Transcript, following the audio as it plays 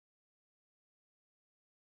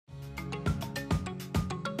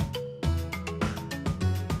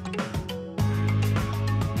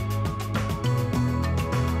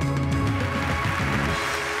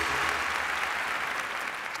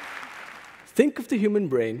Think of the human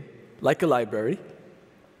brain like a library,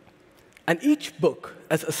 and each book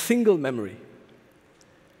as a single memory.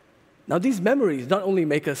 Now, these memories not only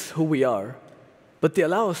make us who we are, but they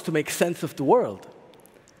allow us to make sense of the world.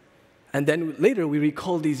 And then later, we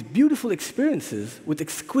recall these beautiful experiences with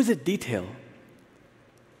exquisite detail.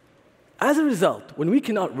 As a result, when we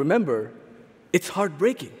cannot remember, it's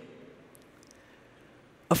heartbreaking.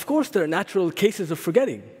 Of course, there are natural cases of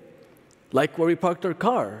forgetting, like where we parked our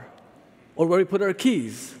car or where we put our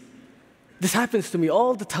keys. This happens to me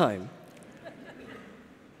all the time.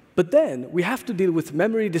 But then, we have to deal with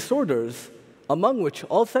memory disorders, among which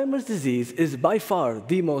Alzheimer's disease is by far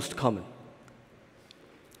the most common.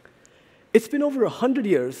 It's been over 100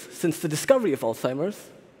 years since the discovery of Alzheimer's.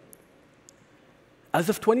 As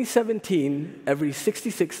of 2017, every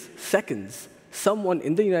 66 seconds, someone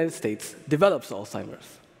in the United States develops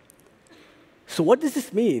Alzheimer's. So what does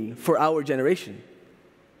this mean for our generation?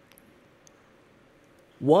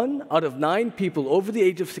 1 out of 9 people over the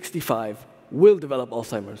age of 65 will develop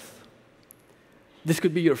Alzheimer's. This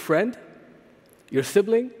could be your friend, your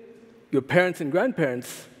sibling, your parents and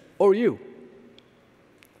grandparents, or you.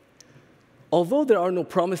 Although there are no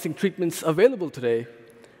promising treatments available today,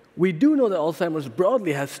 we do know that Alzheimer's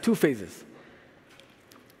broadly has 2 phases.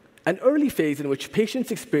 An early phase in which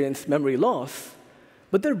patients experience memory loss,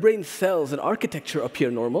 but their brain cells and architecture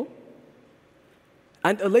appear normal,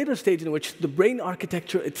 and a later stage in which the brain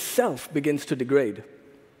architecture itself begins to degrade.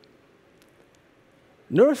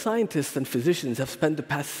 Neuroscientists and physicians have spent the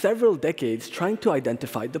past several decades trying to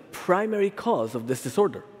identify the primary cause of this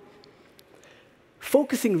disorder,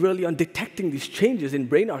 focusing really on detecting these changes in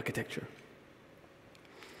brain architecture.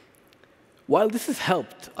 While this has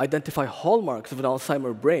helped identify hallmarks of an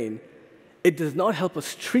Alzheimer's brain, it does not help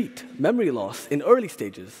us treat memory loss in early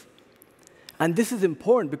stages. And this is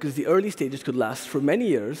important because the early stages could last for many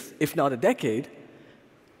years, if not a decade,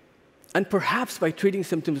 and perhaps by treating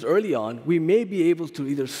symptoms early on, we may be able to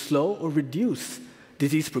either slow or reduce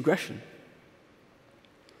disease progression.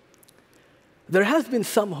 There has been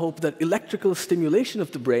some hope that electrical stimulation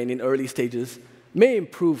of the brain in early stages may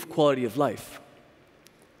improve quality of life.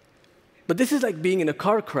 But this is like being in a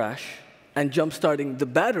car crash and jump-starting the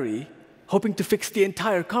battery, hoping to fix the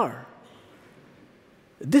entire car.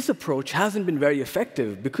 This approach hasn't been very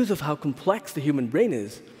effective because of how complex the human brain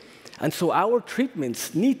is, and so our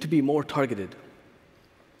treatments need to be more targeted.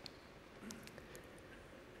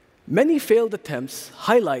 Many failed attempts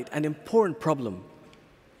highlight an important problem.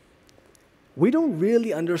 We don't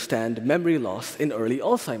really understand memory loss in early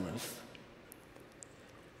Alzheimer's.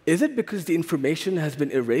 Is it because the information has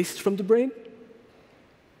been erased from the brain?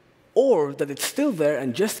 Or that it's still there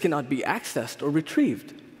and just cannot be accessed or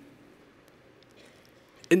retrieved?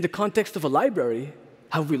 In the context of a library,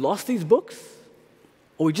 have we lost these books?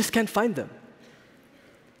 Or we just can't find them?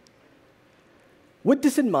 With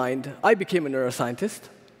this in mind, I became a neuroscientist,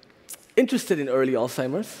 interested in early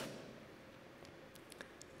Alzheimer's.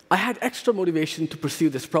 I had extra motivation to pursue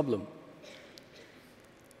this problem.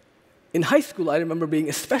 In high school, I remember being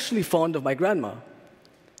especially fond of my grandma.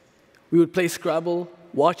 We would play Scrabble,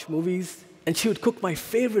 watch movies, and she would cook my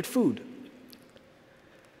favorite food.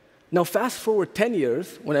 Now, fast forward 10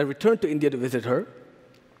 years, when I returned to India to visit her,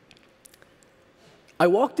 I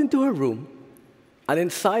walked into her room and in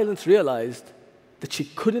silence realized that she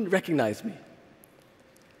couldn't recognize me.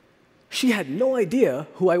 She had no idea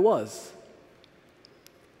who I was.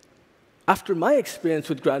 After my experience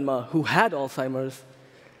with grandma who had Alzheimer's,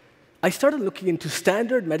 I started looking into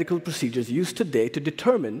standard medical procedures used today to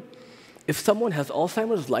determine if someone has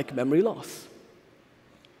Alzheimer's-like memory loss.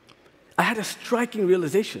 I had a striking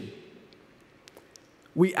realization.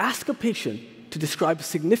 We ask a patient to describe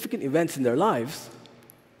significant events in their lives,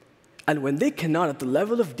 and when they cannot at the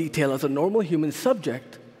level of detail as a normal human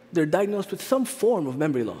subject, they're diagnosed with some form of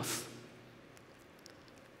memory loss.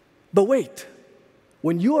 But wait,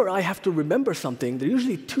 when you or I have to remember something, there are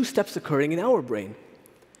usually 2 steps occurring in our brain.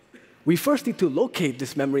 We first need to locate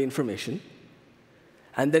this memory information,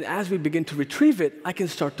 and then as we begin to retrieve it, I can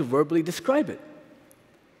start to verbally describe it.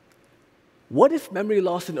 What if memory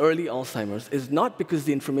loss in early Alzheimer's is not because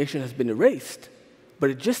the information has been erased, but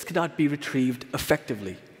it just cannot be retrieved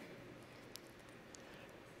effectively?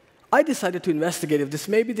 I decided to investigate if this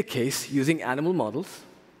may be the case using animal models.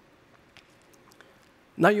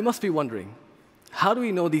 Now you must be wondering, how do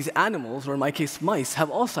we know these animals, or in my case mice, have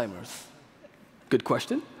Alzheimer's? Good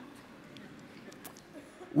question.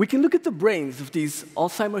 We can look at the brains of these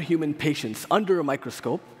Alzheimer human patients under a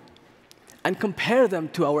microscope and compare them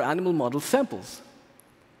to our animal model samples.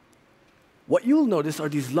 what you'll notice are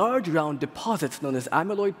these large round deposits known as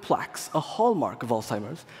amyloid plaques, a hallmark of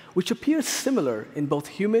Alzheimer's, which appear similar in both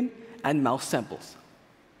human and mouse samples.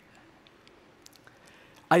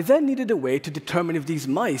 I then needed a way to determine if these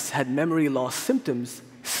mice had memory loss symptoms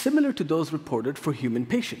similar to those reported for human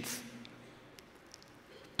patients.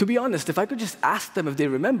 To be honest, if I could just ask them if they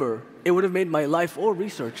remember, it would have made my life or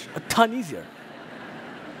research a ton easier.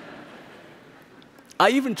 I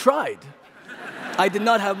even tried. I did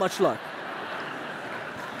not have much luck.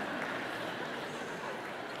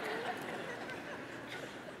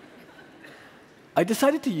 I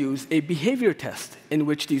decided to use a behavior test in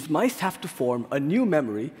which these mice have to form a new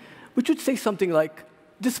memory, which would say something like,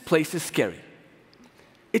 "This place is scary."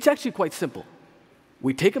 It's actually quite simple.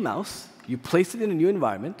 We take a mouse, you place it in a new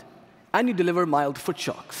environment, and you deliver mild foot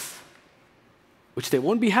shocks, which they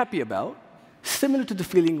won't be happy about, similar to the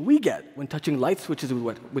feeling we get when touching light switches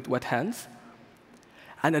with wet hands.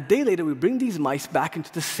 And a day later, we bring these mice back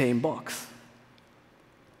into the same box.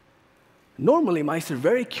 Normally, mice are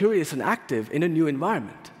very curious and active in a new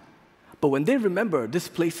environment. But when they remember this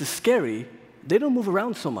place is scary, they don't move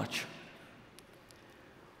around so much.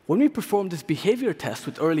 When we performed this behavior test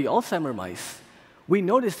with early Alzheimer mice, we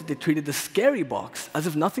noticed that they treated the scary box as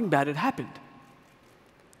if nothing bad had happened.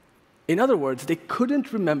 In other words, they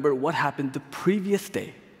couldn't remember what happened the previous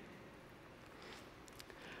day.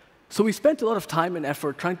 So we spent a lot of time and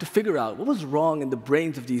effort trying to figure out what was wrong in the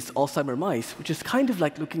brains of these Alzheimer mice, which is kind of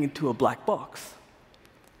like looking into a black box.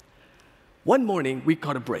 One morning, we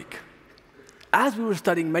caught a break. As we were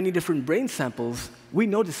studying many different brain samples, we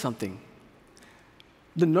noticed something.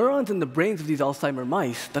 The neurons in the brains of these Alzheimer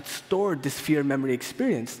mice that stored this fear memory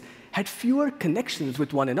experience had fewer connections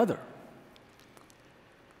with one another.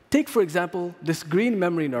 Take, for example, this green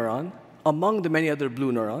memory neuron among the many other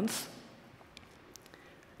blue neurons.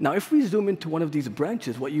 Now, if we zoom into one of these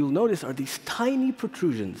branches, what you'll notice are these tiny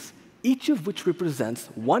protrusions, each of which represents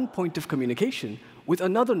one point of communication with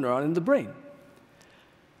another neuron in the brain.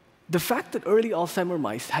 The fact that early Alzheimer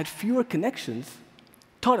mice had fewer connections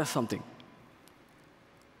taught us something.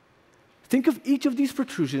 Think of each of these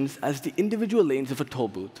protrusions as the individual lanes of a toll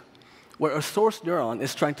booth, where a source neuron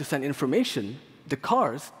is trying to send information, the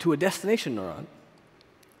cars, to a destination neuron.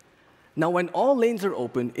 Now, when all lanes are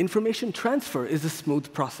open, information transfer is a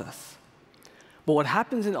smooth process. But what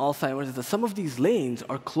happens in Alzheimer's is that some of these lanes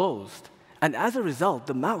are closed, and as a result,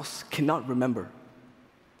 the mouse cannot remember.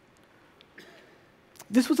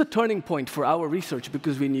 This was a turning point for our research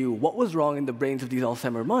because we knew what was wrong in the brains of these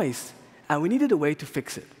Alzheimer mice, and we needed a way to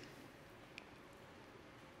fix it.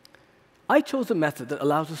 I chose a method that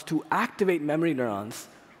allows us to activate memory neurons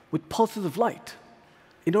with pulses of light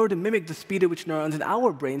in order to mimic the speed at which neurons in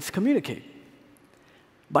our brains communicate.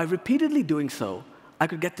 By repeatedly doing so, I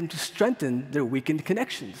could get them to strengthen their weakened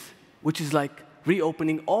connections, which is like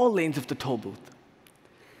reopening all lanes of the toll booth.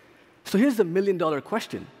 So here's the million-dollar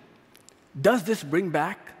question. Does this bring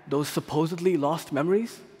back those supposedly lost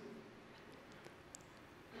memories?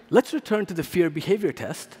 Let's return to the fear behavior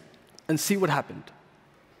test and see what happened.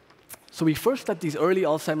 So we first let these early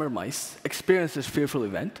Alzheimer mice experience this fearful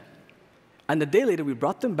event, and a day later, we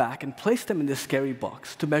brought them back and placed them in this scary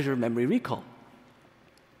box to measure memory recall.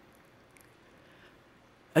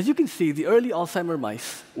 As you can see, the early Alzheimer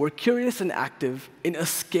mice were curious and active in a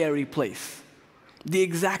scary place, the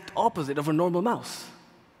exact opposite of a normal mouse.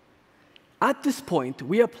 At this point,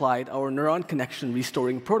 we applied our neuron connection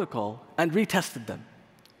restoring protocol and retested them.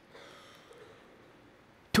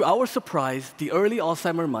 To our surprise, the early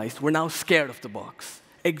Alzheimer mice were now scared of the box,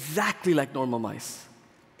 exactly like normal mice.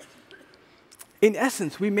 In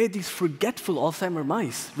essence, we made these forgetful Alzheimer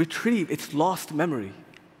mice retrieve its lost memory.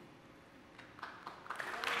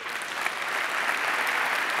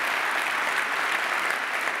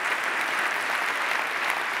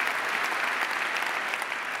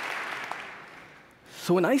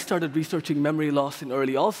 So when I started researching memory loss in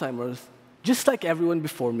early Alzheimer's, just like everyone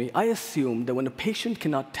before me, I assumed that when a patient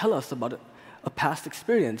cannot tell us about a past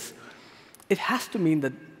experience, it has to mean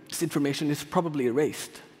that this information is probably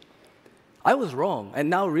erased. I was wrong, and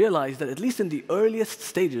now realize that at least in the earliest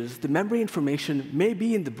stages, the memory information may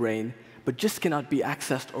be in the brain, but just cannot be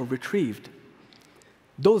accessed or retrieved.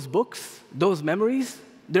 Those books, those memories,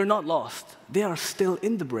 they're not lost. They are still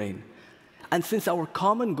in the brain. And since our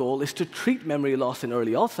common goal is to treat memory loss in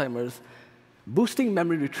early Alzheimer's, boosting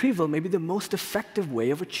memory retrieval may be the most effective way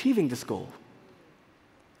of achieving this goal.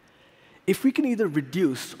 If we can either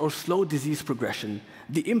reduce or slow disease progression,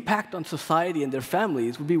 the impact on society and their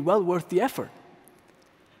families would be well worth the effort.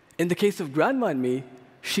 In the case of Grandma and me,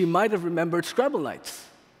 she might have remembered Scrabble nights,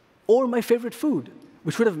 or my favorite food,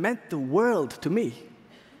 which would have meant the world to me.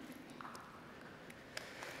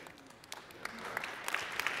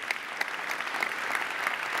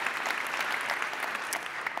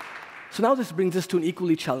 So now this brings us to an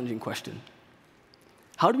equally challenging question.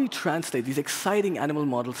 How do we translate these exciting animal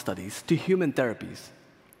model studies to human therapies?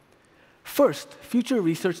 First, future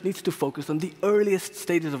research needs to focus on the earliest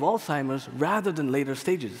stages of Alzheimer's rather than later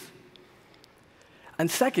stages.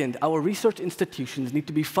 And second, our research institutions need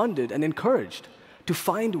to be funded and encouraged to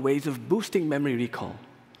find ways of boosting memory recall.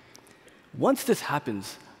 Once this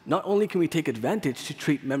happens, not only can we take advantage to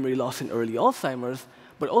treat memory loss in early Alzheimer's,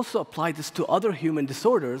 but also apply this to other human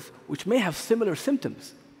disorders which may have similar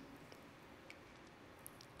symptoms.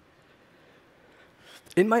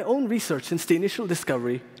 In my own research since the initial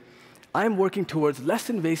discovery, I am working towards less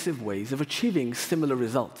invasive ways of achieving similar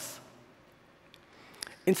results.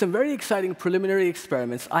 In some very exciting preliminary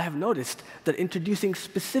experiments, I have noticed that introducing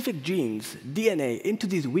specific genes, DNA, into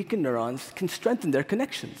these weakened neurons can strengthen their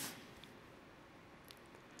connections.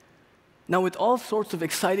 Now, with all sorts of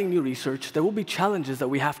exciting new research, there will be challenges that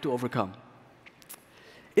we have to overcome.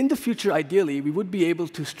 In the future, ideally, we would be able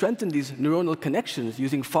to strengthen these neuronal connections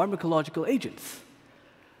using pharmacological agents.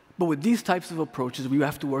 But with these types of approaches, we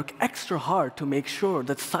have to work extra hard to make sure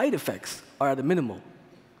that side effects are at a minimum.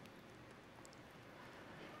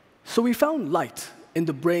 So we found light in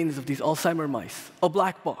the brains of these Alzheimer mice, a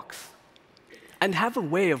black box, and have a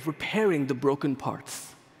way of repairing the broken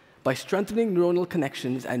parts by strengthening neuronal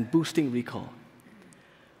connections and boosting recall.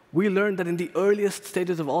 We learned that in the earliest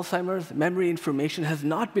stages of Alzheimer's, memory information has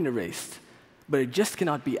not been erased, but it just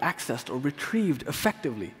cannot be accessed or retrieved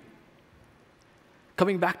effectively.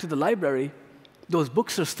 Coming back to the library, those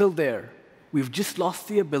books are still there. We've just lost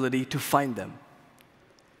the ability to find them.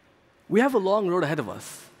 We have a long road ahead of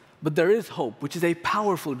us, but there is hope, which is a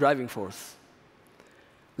powerful driving force.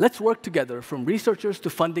 Let's work together, from researchers to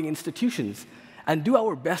funding institutions, and do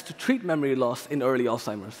our best to treat memory loss in early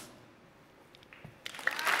Alzheimer's.